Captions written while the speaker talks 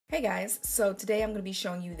Hey guys, so today I'm going to be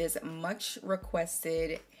showing you this much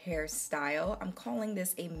requested hairstyle. I'm calling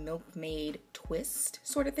this a milkmaid twist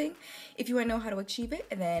sort of thing. If you want to know how to achieve it,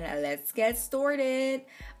 then let's get started.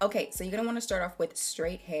 Okay, so you're going to want to start off with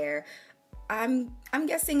straight hair. I'm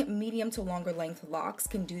guessing medium to longer length locks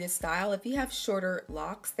can do this style. If you have shorter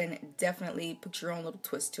locks, then definitely put your own little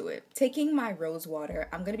twist to it. Taking my rose water,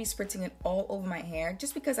 I'm going to be spritzing it all over my hair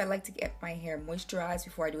just because I like to get my hair moisturized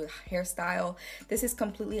before I do a hairstyle. This is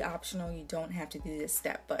completely optional. You don't have to do this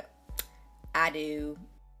step, but I do.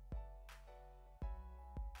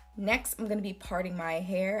 Next, I'm going to be parting my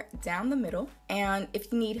hair down the middle, and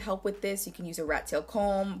if you need help with this, you can use a rat tail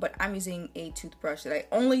comb, but I'm using a toothbrush that I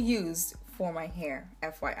only use for my hair,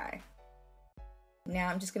 FYI. Now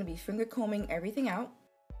I'm just going to be finger combing everything out.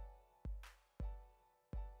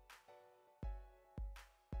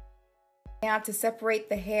 Now to separate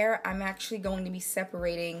the hair, I'm actually going to be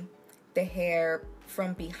separating the hair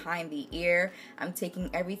from behind the ear. I'm taking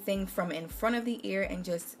everything from in front of the ear and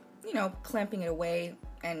just, clamping it away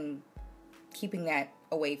and keeping that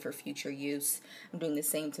away for future use. I'm doing the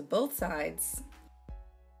same to both sides.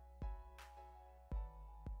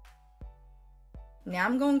 Now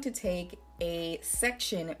I'm going to take a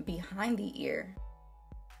section behind the ear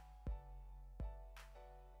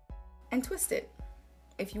and twist it.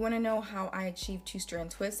 If you want to know how I achieve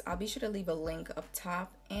two-strand twists, I'll be sure to leave a link up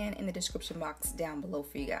top and in the description box down below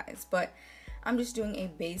for you guys. But I'm just doing a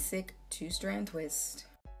basic two-strand twist.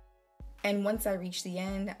 And once I reach the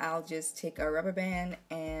end, I'll just take a rubber band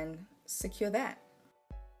and secure that.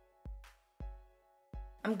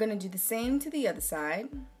 I'm going to do the same to the other side,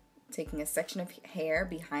 taking a section of hair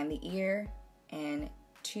behind the ear and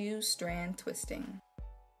two-strand twisting.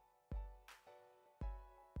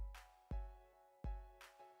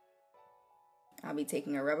 I'll be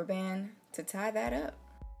taking a rubber band to tie that up.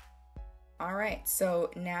 All right,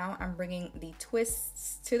 so now I'm bringing the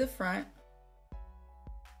twists to the front.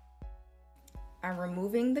 I'm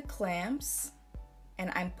removing the clamps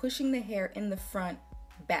and I'm pushing the hair in the front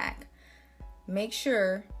back. Make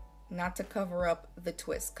sure not to cover up the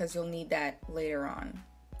twist because you'll need that later on.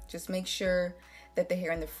 Just make sure that the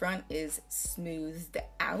hair in the front is smoothed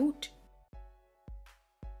out.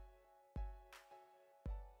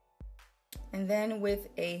 And then with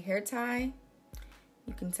a hair tie,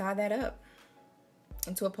 you can tie that up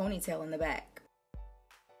into a ponytail in the back.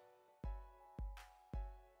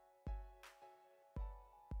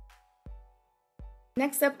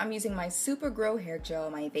 Next up, I'm using my Supergrowth Hair Gel,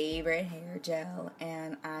 my favorite hair gel,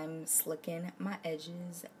 and I'm slicking my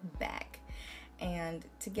edges back. And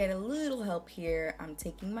to get a little help here, I'm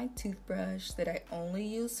taking my toothbrush that I only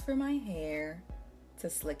use for my hair to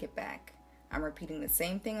slick it back. I'm repeating the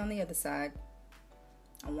same thing on the other side.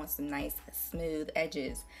 I want some nice smooth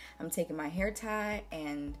edges. I'm taking my hair tie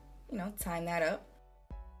and, tying that up.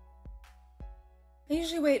 I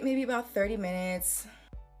usually wait maybe about 30 minutes.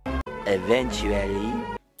 Eventually.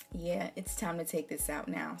 Yeah, it's time to take this out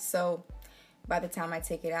now. So by the time I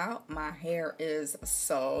take it out, my hair is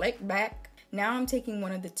slicked back. Now I'm taking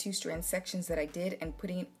one of the two-strand sections that I did and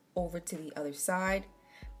putting it over to the other side,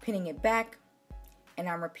 pinning it back, and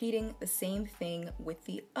I'm repeating the same thing with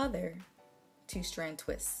the other two-strand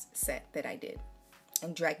twist set that I did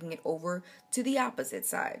and dragging it over to the opposite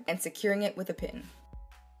side and securing it with a pin.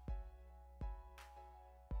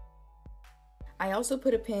 I also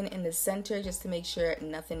put a pin in the center just to make sure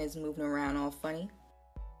nothing is moving around all funny.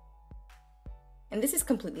 And this is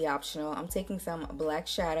completely optional. I'm taking some black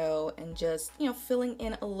shadow and just, filling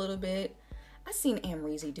in a little bit. I seen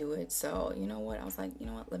Amrezy do it, so you know what? I was like,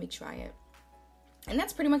 let me try it. And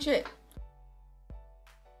that's pretty much it.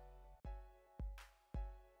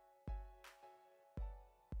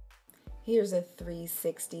 Here's a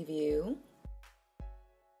 360 view.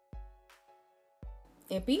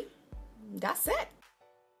 Ippy. That's it.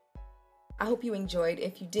 I hope you enjoyed.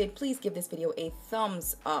 If you did, please give this video a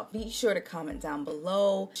thumbs up. Be sure to comment down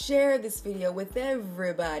below. Share this video with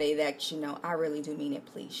everybody that you know. I really do mean it.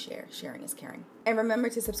 Please share. Sharing is caring. And remember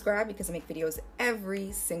to subscribe because I make videos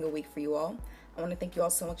every single week for you all. I want to thank you all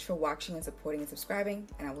so much for watching and supporting and subscribing,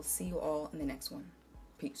 and I will see you all in the next one.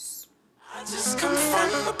 Peace. I just come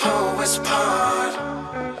from the poet's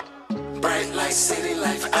part. Bright light, city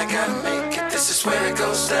life, I gotta make it, this is where it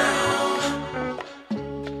goes down.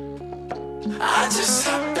 I just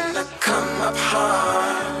happen to come up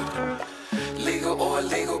hard. Legal or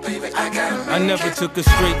illegal, baby, I gotta make it. I never took a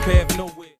straight path, no way.